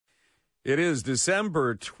It is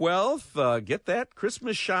December 12th. Get that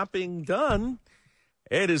Christmas shopping done.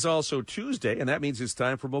 It is also Tuesday, and that means it's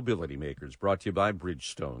time for Mobility Makers, brought to you by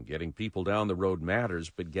Bridgestone. Getting people down the road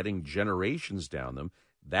matters, but getting generations down them,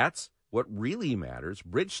 that's what really matters.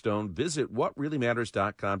 Bridgestone, visit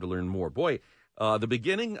whatreallymatters.com to learn more. Boy, the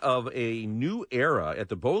beginning of a new era at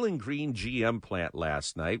the Bowling Green GM plant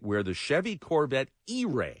last night, where the Chevy Corvette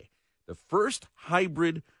E-Ray, the first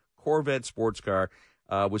hybrid Corvette sports car,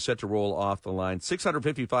 was set to roll off the line.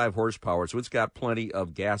 655 horsepower, so it's got plenty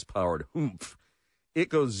of gas-powered oomph. It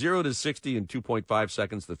goes 0 to 60 in 2.5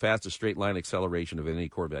 seconds, the fastest straight-line acceleration of any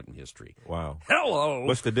Corvette in history. Wow. Hello!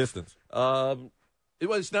 What's the distance?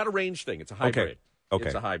 It's not a range thing. It's a hybrid. Okay.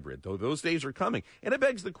 It's a hybrid. Though those days are coming. And it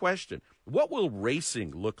begs the question, what will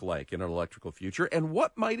racing look like in an electrical future, and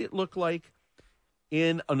what might it look like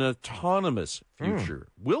in an autonomous future?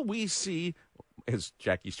 Will we see, as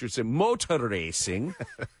Jackie Stewart said, motor racing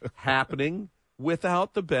happening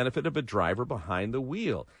without the benefit of a driver behind the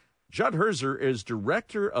wheel? Judd Herzer is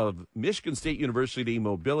director of Michigan State University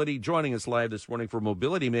Mobility, joining us live this morning for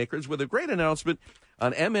Mobility Makers with a great announcement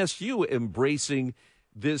on MSU embracing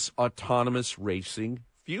this autonomous racing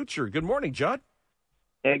future. Good morning, Judd.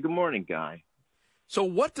 Hey, good morning, Guy. So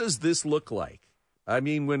what does this look like? I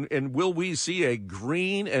mean, will we see a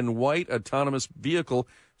green and white autonomous vehicle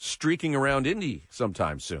streaking around Indy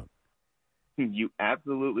sometime soon? You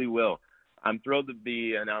absolutely will. I'm thrilled to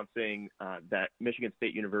be announcing that Michigan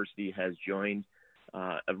State University has joined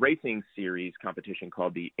a racing series competition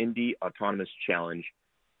called the Indy Autonomous Challenge,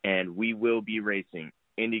 and we will be racing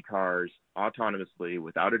Indy cars autonomously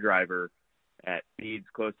without a driver at speeds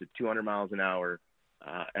close to 200 miles an hour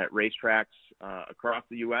at racetracks across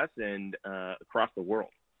the U.S. and across the world.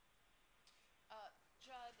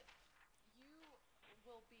 Judd, you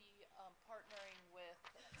will be partnering with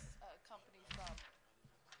a company from...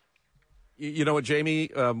 You know what, Jamie?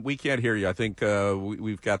 We can't hear you. I think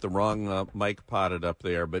we've got the wrong mic potted up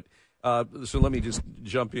there. But so let me just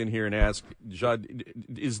jump in here and ask, Judd,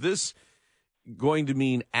 is this going to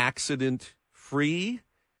mean accident-free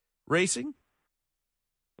racing?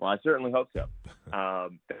 Well, I certainly hope so.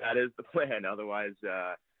 That is the plan. Otherwise,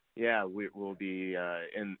 we will be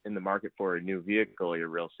in the market for a new vehicle here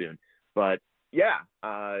real soon. But,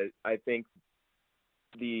 I think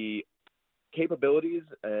the capabilities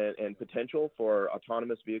and potential for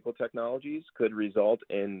autonomous vehicle technologies could result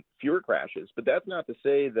in fewer crashes. But that's not to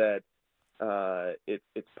say that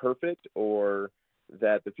it's perfect or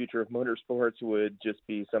that the future of motorsports would just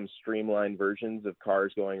be some streamlined versions of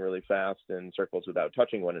cars going really fast in circles without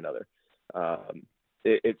touching one another.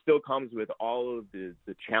 It still comes with all of the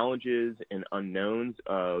challenges and unknowns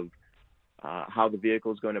of how the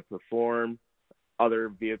vehicle is going to perform, other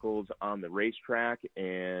vehicles on the racetrack,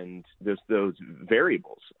 and those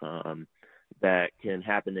variables that can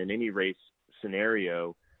happen in any race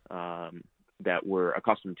scenario that we're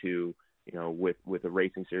accustomed to, with a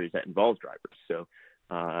racing series that involves drivers. So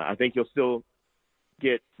I think you'll still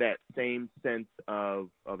get that same sense of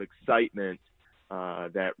excitement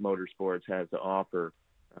that motorsports has to offer,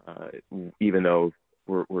 even though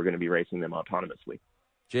we're going to be racing them autonomously.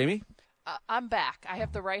 Jamie? I'm back. I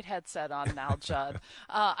have the right headset on now, Judd.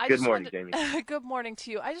 Good morning, Jamie. Good morning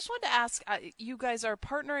to you. I just wanted to ask, you guys are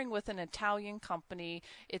partnering with an Italian company.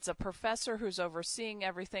 It's a professor who's overseeing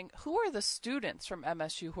everything. Who are the students from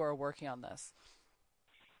MSU who are working on this?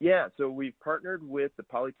 Yeah, so we've partnered with the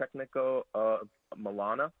Politecnico of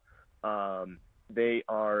Milano. They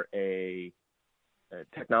are a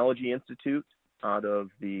technology institute out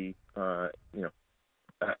of the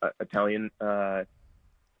Italian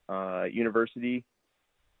university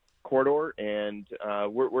corridor, and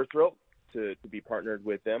we're thrilled to be partnered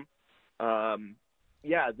with them.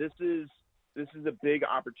 This is a big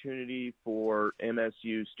opportunity for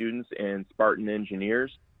MSU students and Spartan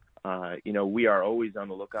engineers. We are always on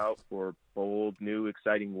the lookout for bold, new,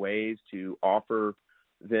 exciting ways to offer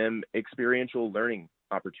them experiential learning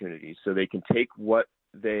opportunities so they can take what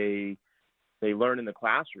they learn in the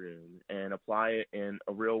classroom and apply it in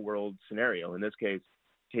a real-world scenario. In this case,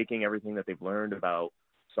 taking everything that they've learned about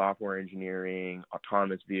software engineering,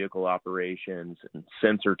 autonomous vehicle operations, and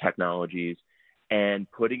sensor technologies, and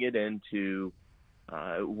putting it into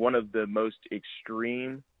one of the most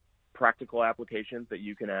extreme practical applications that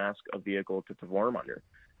you can ask a vehicle to perform under.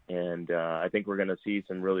 And I think we're going to see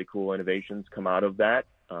some really cool innovations come out of that.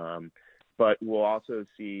 But we'll also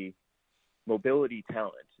see mobility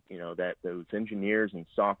talent, that those engineers and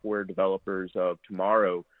software developers of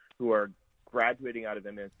tomorrow who are graduating out of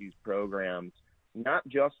MSU's programs, not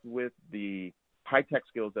just with the high-tech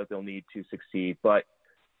skills that they'll need to succeed, but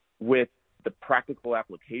with the practical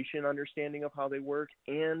application understanding of how they work,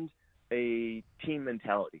 and a team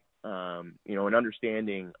mentality, an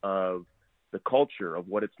understanding of the culture of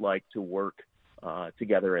what it's like to work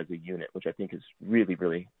together as a unit, which I think is really,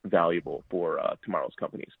 really valuable for tomorrow's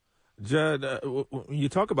companies. Judd, when you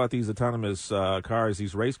talk about these autonomous cars,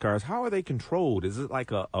 these race cars, how are they controlled? Is it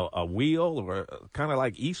like a wheel, or kind of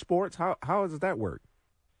like esports? How does that work?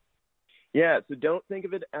 Yeah, so don't think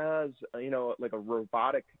of it as, like a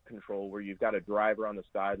robotic control where you've got a driver on the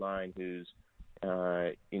sideline who's,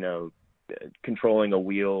 controlling a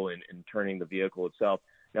wheel and turning the vehicle itself.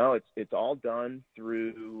 No, it's all done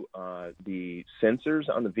through the sensors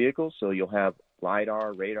on the vehicle. So you'll have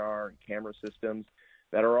LiDAR, radar, and camera systems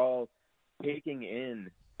that are all taking in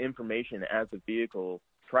information as the vehicle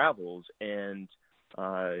travels and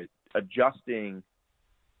adjusting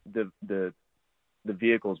the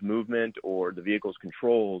vehicle's movement or the vehicle's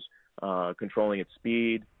controls, controlling its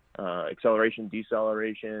speed, acceleration,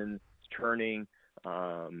 deceleration, turning,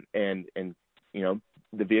 and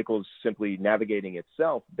the vehicle is simply navigating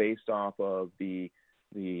itself based off of the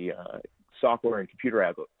software and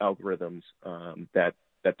computer algorithms that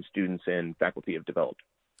the students and faculty have developed.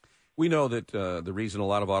 We know that the reason a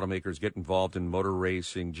lot of automakers get involved in motor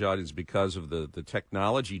racing, Judd, is because of the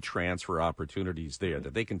technology transfer opportunities there,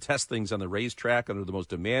 that they can test things on the racetrack under the most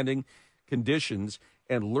demanding conditions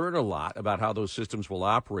and learn a lot about how those systems will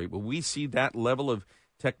operate. Will we see that level of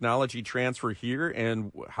technology transfer here,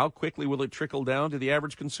 and how quickly will it trickle down to the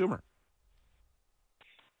average consumer?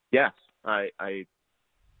 Yes, I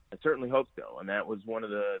certainly hope so, and that was one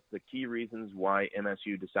of the key reasons why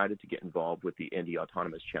MSU decided to get involved with the Indy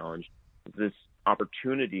Autonomous Challenge. This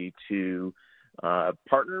opportunity to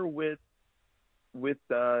partner with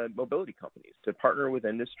mobility companies, to partner with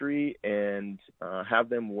industry, and have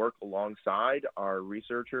them work alongside our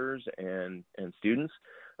researchers and students,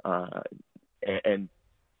 and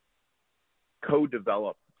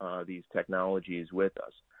co-develop these technologies with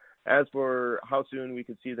us. As for how soon we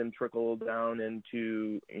could see them trickle down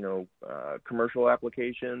into, commercial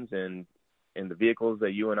applications and the vehicles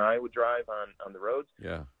that you and I would drive on the roads,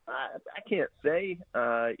 I can't say.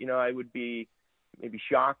 I would be maybe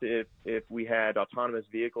shocked if we had autonomous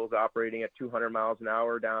vehicles operating at 200 miles an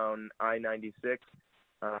hour down I-96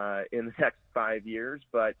 in the next 5 years.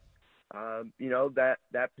 But,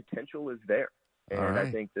 that potential is there. And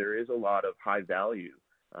I think there is a lot of high value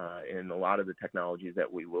in a lot of the technologies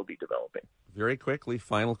that we will be developing. Very quickly,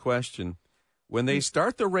 final question. When they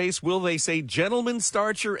start the race, will they say, "Gentlemen,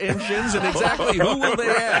 start your engines"? And exactly who will they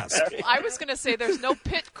ask? I was going to say there's no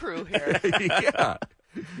pit crew here.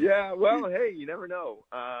 Yeah, well, hey, you never know.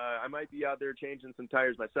 I might be out there changing some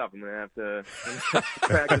tires myself. I'm going to have to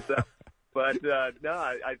practice up. But, no,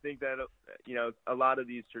 I think that, a lot of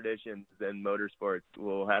these traditions in motorsports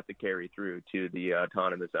will have to carry through to the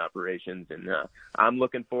autonomous operations. And I'm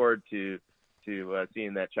looking forward to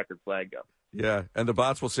seeing that checkered flag go. Yeah, and the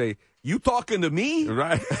bots will say, "You talking to me?"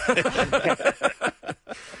 Right.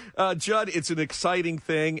 Judd, it's an exciting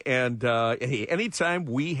thing. And, hey, anytime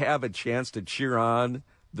we have a chance to cheer on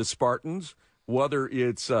the Spartans, whether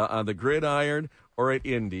it's on the gridiron or at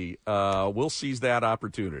Indy, we'll seize that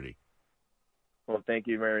opportunity. Well, thank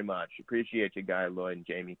you very much. Appreciate you, Guy, Lloyd, and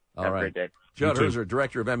Jamie. Have a great day. Judd Herzer,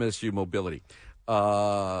 Director of MSU Mobility.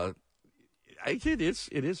 It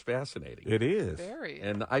is fascinating. It is. Very.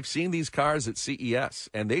 And I've seen these cars at CES,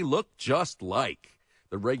 and they look just like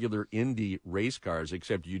the regular Indy race cars,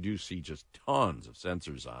 except you do see just tons of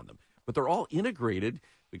sensors on them. But they're all integrated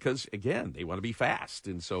because, again, they want to be fast.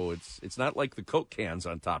 And so it's not like the Coke cans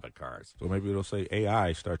on top of cars. So maybe it'll say,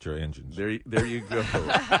 "AI, start your engines." There you go.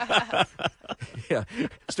 Yeah.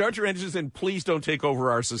 Start your engines and please don't take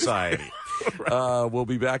over our society. Right. We'll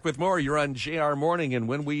be back with more. You're on JR Morning, and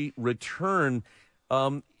when we return,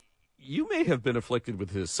 you may have been afflicted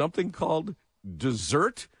with this, something called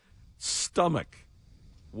dessert stomach.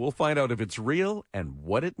 We'll find out if it's real and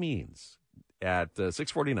what it means at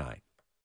 6:49.